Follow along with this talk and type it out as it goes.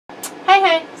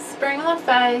Hey, Spring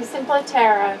LaFay, Simply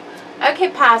Tarot. Okay,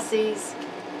 Pisces,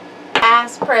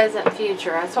 past, present,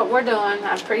 future. That's what we're doing.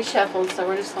 I've pre-shuffled, so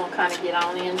we're just going to kind of get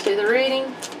on into the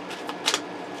reading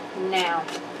now.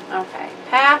 Okay,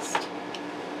 past.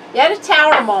 You had a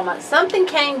tower moment. Something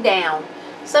came down.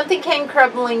 Something came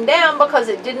crumbling down because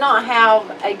it did not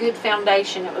have a good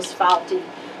foundation. It was faulty.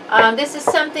 This is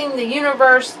something the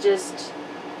universe just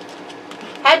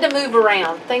had to move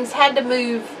around. Things had to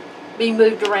be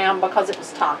moved around because it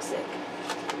was toxic.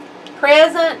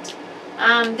 Present,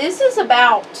 this is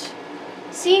about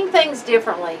seeing things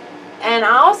differently. And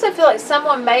I also feel like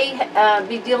someone may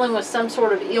be dealing with some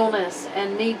sort of illness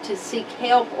and need to seek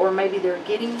help, or maybe they're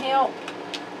getting help.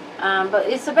 But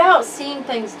it's about seeing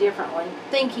things differently,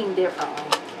 thinking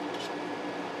differently.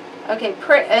 Okay,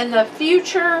 in the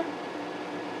future,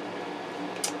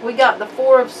 we got the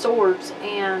Four of Swords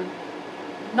and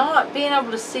not being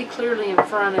able to see clearly in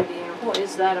front of you. What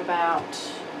is that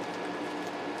about?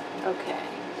 Okay.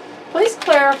 Please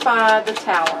clarify the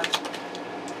Tower.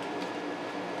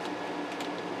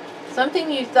 Something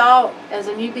you thought as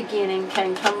a new beginning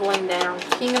came tumbling down.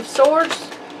 King of Swords.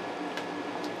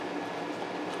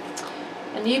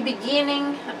 A new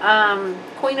beginning.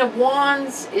 Queen of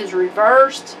Wands is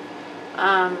reversed.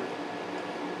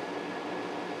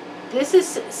 This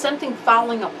is something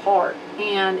falling apart,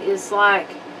 and it's like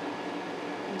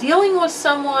dealing with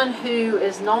someone who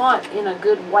is not in a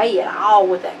good way at all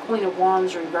with that Queen of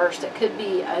Wands reversed. It could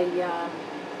be a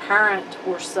parent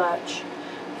or such.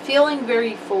 Feeling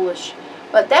very foolish.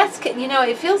 But that's, you know,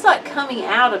 it feels like coming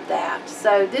out of that.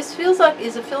 So this feels like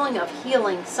is a feeling of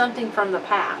healing, something from the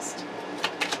past.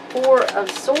 Four of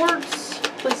Swords.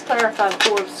 Please clarify the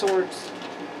Four of Swords.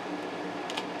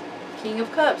 King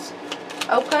of Cups.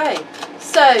 Okay.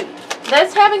 So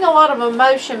that's having a lot of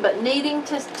emotion, but needing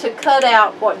to cut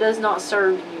out what does not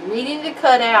serve you. Needing to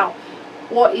cut out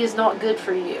what is not good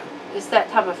for you. It's that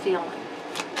type of feeling.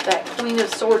 That Queen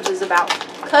of Swords is about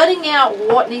cutting out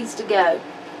what needs to go.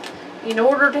 In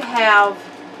order to have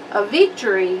a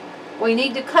victory, we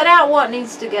need to cut out what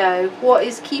needs to go, what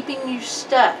is keeping you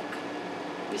stuck.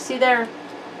 You see there?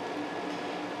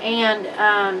 And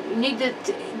you need to,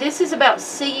 this is about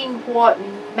seeing what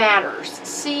matters.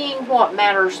 Seeing what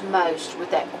matters most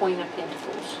with that Queen of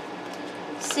Pentacles.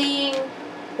 Seeing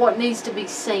what needs to be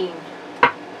seen.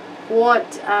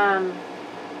 What,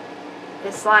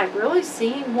 it's like really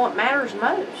seeing what matters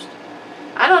most.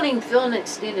 I don't even feel an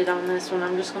extended on this one.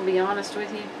 I'm just going to be honest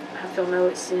with you. I feel no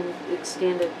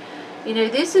extended. You know,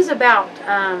 this is about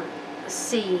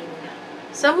seeing.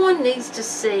 Someone needs to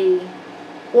see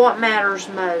what matters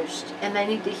most, and they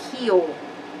need to heal.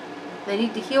 They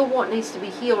need to heal what needs to be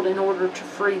healed in order to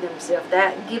free themselves.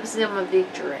 That gives them a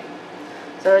victory.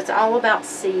 So it's all about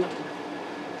seeing.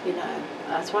 You know,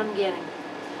 that's what I'm getting.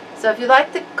 So if you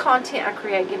like the content I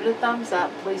create, give it a thumbs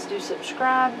up. Please do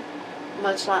subscribe.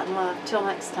 Much light and love. Till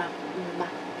next time. Bye.